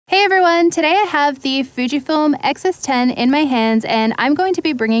Hey everyone, today I have the Fujifilm X-S10 in my hands and I'm going to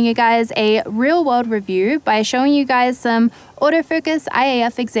be bringing you guys a real world review by showing you guys some autofocus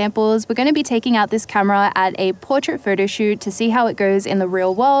IAF examples. We're going to be taking out this camera at a portrait photo shoot to see how it goes in the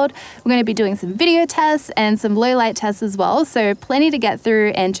real world. We're going to be doing some video tests and some low light tests as well, so plenty to get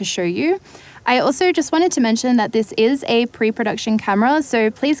through and to show you. I also just wanted to mention that this is a pre-production camera, so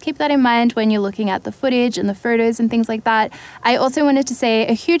please keep that in mind when you're looking at the footage and the photos and things like that. I also wanted to say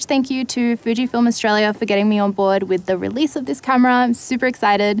a huge thank you to Fujifilm Australia for getting me on board with the release of this camera. I'm super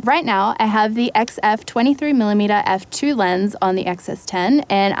excited. Right now, I have the XF 23mm f2 lens on the X-S10,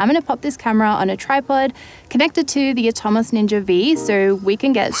 and I'm going to pop this camera on a tripod connected to the Atomos Ninja V so we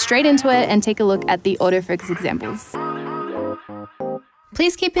can get straight into it and take a look at the autofocus examples.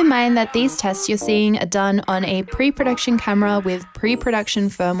 Please keep in mind that these tests you're seeing are done on a pre-production camera with pre-production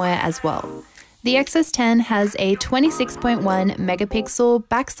firmware as well. The X-S10 has a 26.1 megapixel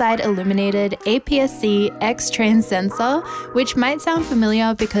backside illuminated APS-C X-Trans sensor, which might sound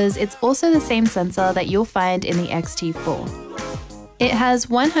familiar because it's also the same sensor that you'll find in the X-T4. It has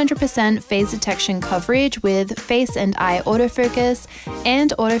 100% phase detection coverage with face and eye autofocus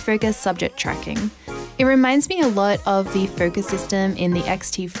and autofocus subject tracking. It reminds me a lot of the focus system in the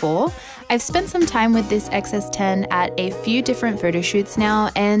X-T4. I've spent some time with this X-S10 at a few different photo shoots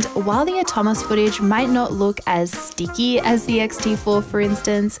now, and while the Atomos footage might not look as sticky as the X-T4 for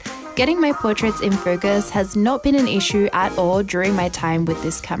instance, getting my portraits in focus has not been an issue at all during my time with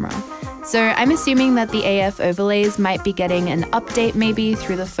this camera. So I'm assuming that the AF overlays might be getting an update maybe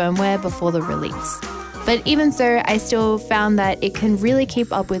through the firmware before the release. But even so, I still found that it can really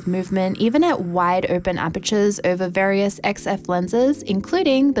keep up with movement even at wide open apertures over various XF lenses,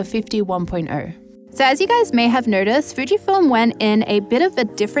 including the 50-1.0. So as you guys may have noticed, Fujifilm went in a bit of a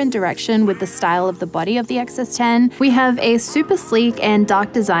different direction with the style of the body of the X-S10. We have a super sleek and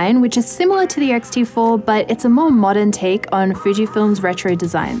dark design, which is similar to the X-T4, but it's a more modern take on Fujifilm's retro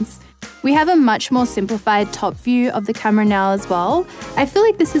designs. We have a much more simplified top view of the camera now as well. I feel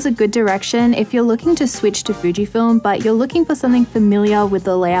like this is a good direction if you're looking to switch to Fujifilm, but you're looking for something familiar with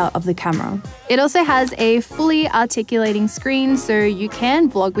the layout of the camera. It also has a fully articulating screen, so you can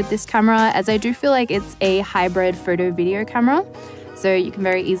vlog with this camera, as I do feel like it's a hybrid photo-video camera. So you can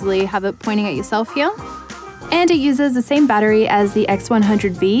very easily have it pointing at yourself here. And it uses the same battery as the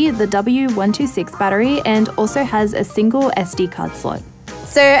X100V, the W126 battery, and also has a single SD card slot.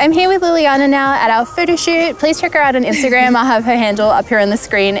 So I'm here with Liliana now at our photo shoot. Please check her out on Instagram. I'll have her handle up here on the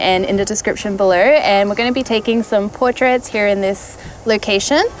screen and in the description below. And we're going to be taking some portraits here in this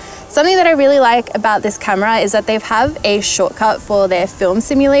location. Something that I really like about this camera is that they have a shortcut for their film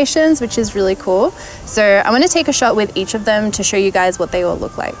simulations, which is really cool. So I'm going to take a shot with each of them to show you guys what they all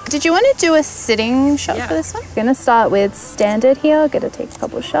look like. Did you want to do a sitting shot for this one? I'm going to start with standard here. Going to take a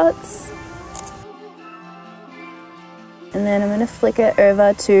couple shots. And then I'm going to flick it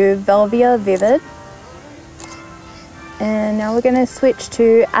over to Velvia Vivid. And now we're going to switch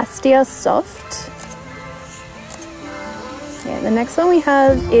to Astia Soft. Yeah, the next one we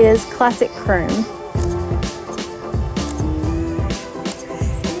have is Classic Chrome.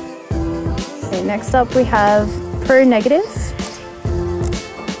 Okay, next up we have Pro Negative.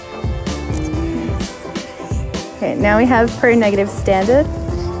 Okay, now we have Pro Negative Standard.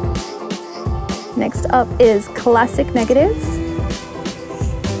 Next up is Classic Negative.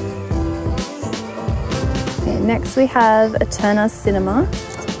 Okay, next we have Eterna Cinema.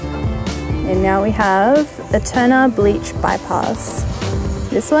 And now we have Eterna Bleach Bypass.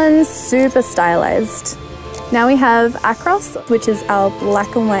 This one's super stylized. Now we have Acros, which is our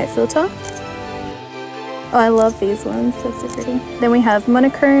black and white filter. Oh, I love these ones, they're so pretty. Then we have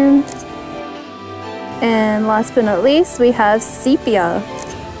Monochrome. And last but not least, we have Sepia.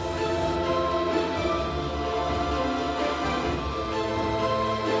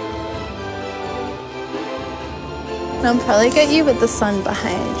 I'll probably get you with the sun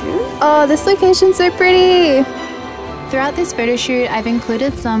behind you. Oh, this location's so pretty! Throughout this photo shoot, I've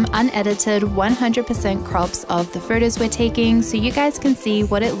included some unedited 100% crops of the photos we're taking so you guys can see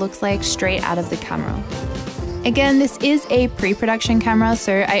what it looks like straight out of the camera. Again, this is a pre-production camera,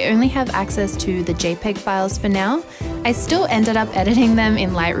 so I only have access to the JPEG files for now. I still ended up editing them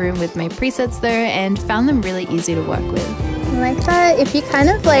in Lightroom with my presets though, and found them really easy to work with. I like that. If you kind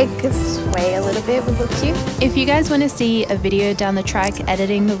of like sway a little bit, it would look cute. If you guys want to see a video down the track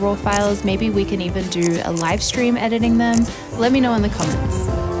editing the raw files, maybe we can even do a live stream editing them. Let me know in the comments.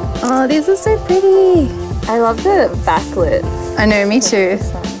 Oh, these are so pretty. I love the backlit. I know, me too.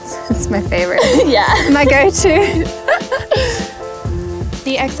 It's my favorite. Yeah. My go-to.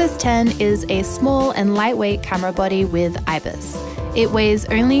 The X-S10 is a small and lightweight camera body with IBIS. It weighs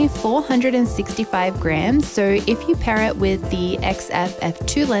only 465 grams, so if you pair it with the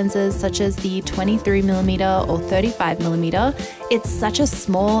XF-F2 lenses such as the 23mm or 35mm, it's such a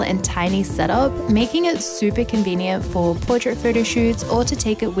small and tiny setup, making it super convenient for portrait photo shoots or to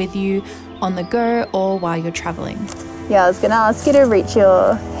take it with you on the go or while you're traveling. Yeah, I was gonna ask you to reach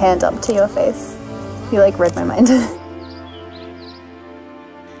your hand up to your face. You like read my mind.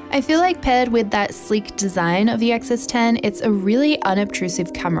 I feel like paired with that sleek design of the X-S10, it's a really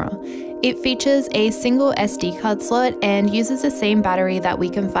unobtrusive camera. It features a single SD card slot and uses the same battery that we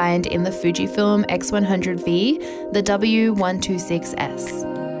can find in the Fujifilm X100V, the W126S.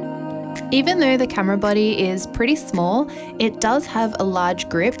 Even though the camera body is pretty small, it does have a large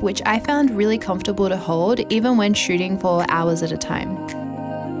grip, which I found really comfortable to hold even when shooting for hours at a time.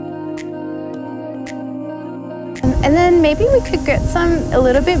 And then maybe we could get a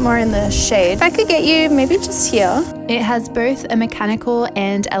little bit more in the shade. If I could get you maybe just here. It has both a mechanical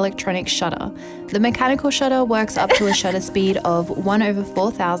and electronic shutter. The mechanical shutter works up to a shutter speed of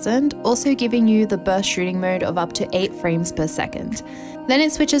 1/4000, also giving you the burst shooting mode of up to 8 frames per second. Then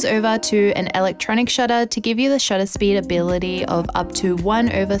it switches over to an electronic shutter to give you the shutter speed ability of up to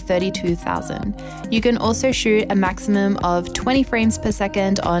 1/32000. You can also shoot a maximum of 20 frames per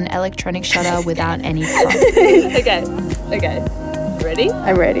second on electronic shutter without any crop. Okay. Ready?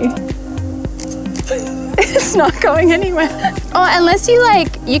 I'm ready. It's not going anywhere. Oh, unless you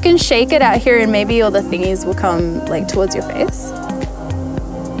can shake it out here and maybe all the thingies will come like towards your face.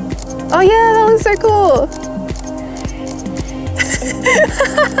 Oh yeah, that looks so cool.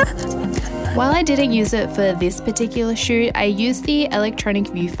 While I didn't use it for this particular shoot, I used the electronic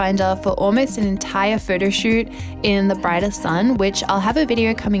viewfinder for almost an entire photo shoot in the brighter sun, which I'll have a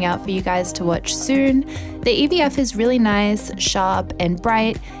video coming out for you guys to watch soon. The EVF is really nice, sharp and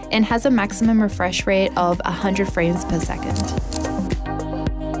bright, and has a maximum refresh rate of 100 frames per second.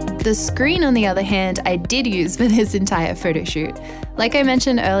 The screen, on the other hand, I did use for this entire photo shoot. Like I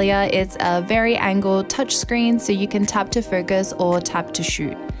mentioned earlier, it's a very angled touch screen, so you can tap to focus or tap to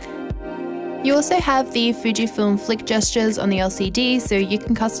shoot. You also have the Fujifilm flick gestures on the LCD, so you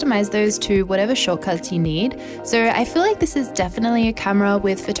can customize those to whatever shortcuts you need. So I feel like this is definitely a camera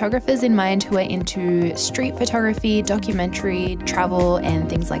with photographers in mind who are into street photography, documentary, travel, and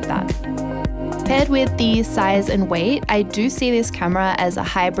things like that. Paired with the size and weight, I do see this camera as a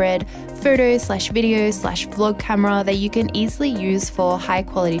hybrid photo/video/vlog camera that you can easily use for high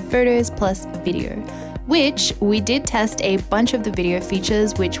quality photos plus video, which we did test a bunch of the video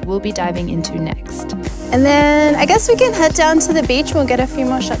features, which we'll be diving into next. And then I guess we can head down to the beach. We'll get a few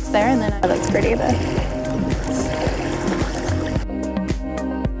more shots there, and then that looks pretty there.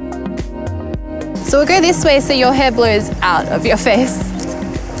 So we'll go this way so your hair blows out of your face.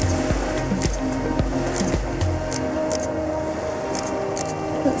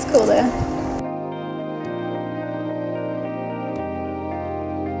 That's cool there.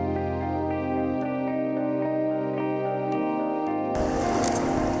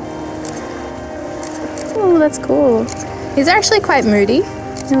 Oh, that's cool. These are actually quite moody.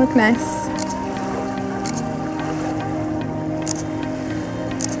 They look nice.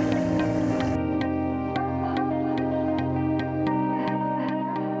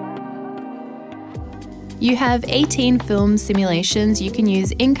 You have 18 film simulations you can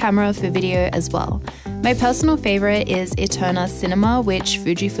use in camera for video as well. My personal favorite is Eterna Cinema, which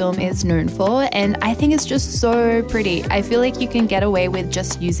Fujifilm is known for, and I think it's just so pretty. I feel like you can get away with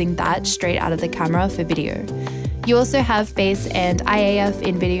just using that straight out of the camera for video. You also have Face and IAF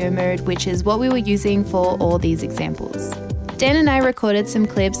in video mode, which is what we were using for all these examples. Dan and I recorded some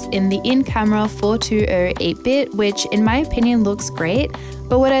clips in the in-camera 420 8-bit, which in my opinion looks great,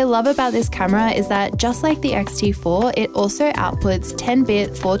 but what I love about this camera is that just like the X-T4, it also outputs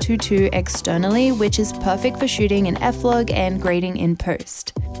 10-bit 422 externally, which is perfect for shooting in F-Log and grading in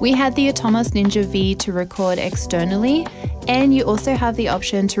post. We had the Atomos Ninja V to record externally, and you also have the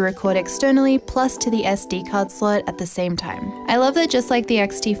option to record externally plus to the SD card slot at the same time. I love that just like the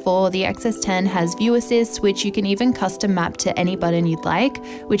X-T4, the X-S10 has view assist, which you can even custom map to any button you'd like,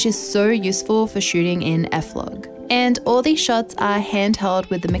 which is so useful for shooting in F-Log. And all these shots are handheld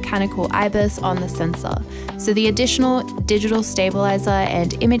with the mechanical IBIS on the sensor, so the additional digital stabilizer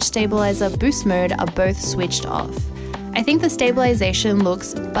and image stabilizer boost mode are both switched off. I think the stabilization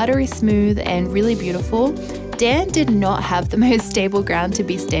looks buttery smooth and really beautiful. Dan did not have the most stable ground to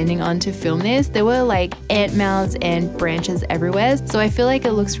be standing on to film this. There were like ant mounds and branches everywhere, so I feel like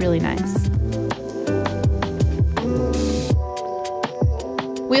it looks really nice.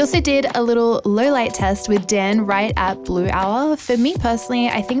 We also did a little low light test with Dan right at blue hour. For me personally,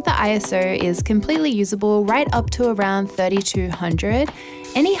 I think the ISO is completely usable right up to around 3200.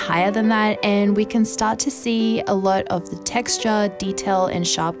 Any higher than that and we can start to see a lot of the texture, detail and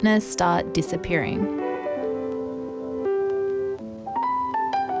sharpness start disappearing.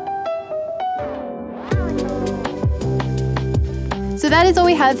 So that is all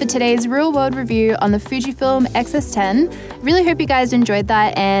we have for today's real world review on the Fujifilm X-S10. Really hope you guys enjoyed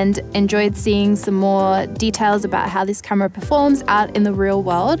that and enjoyed seeing some more details about how this camera performs out in the real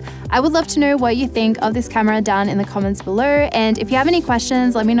world. I would love to know what you think of this camera down in the comments below. And if you have any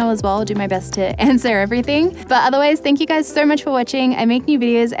questions, let me know as well. I'll do my best to answer everything. But otherwise, thank you guys so much for watching. I make new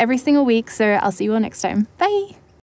videos every single week, so I'll see you all next time. Bye.